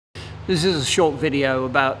This is a short video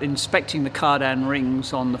about inspecting the cardan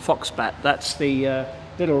rings on the Foxbat. That's the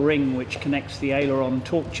little ring which connects the aileron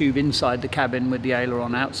torque tube inside the cabin with the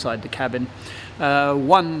aileron outside the cabin.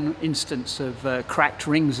 One instance of cracked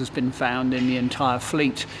rings has been found in the entire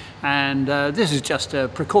fleet, and this is just a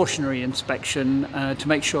precautionary inspection to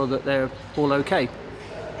make sure that they're all okay.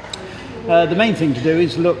 The main thing to do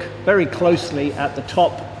is look very closely at the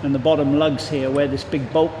top and the bottom lugs here where this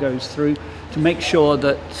big bolt goes through to make sure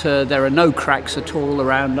that there are no cracks at all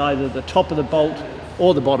around either the top of the bolt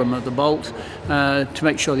or the bottom of the bolt, to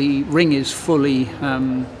make sure the ring is fully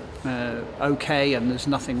okay and there's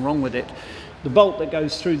nothing wrong with it. The bolt that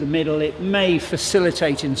goes through the middle, it may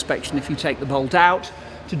facilitate inspection if you take the bolt out.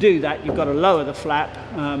 To do that, you've got to lower the flap,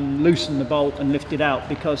 loosen the bolt and lift it out,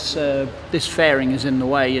 because this fairing is in the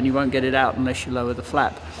way and you won't get it out unless you lower the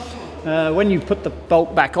flap. When you put the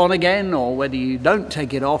bolt back on again, or whether you don't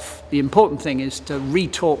take it off, the important thing is to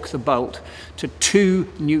re-torque the bolt to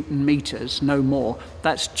 2 Newton meters, no more.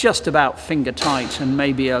 That's just about finger tight, and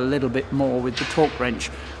maybe a little bit more with the torque wrench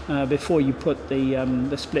before you put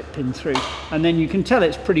the split pin through. And then you can tell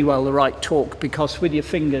it's pretty well the right torque, because with your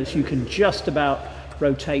fingers you can just about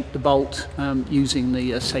rotate the bolt using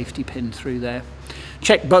the safety pin through there.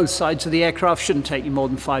 Check both sides of the aircraft. Shouldn't take you more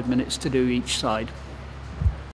than 5 minutes to do each side.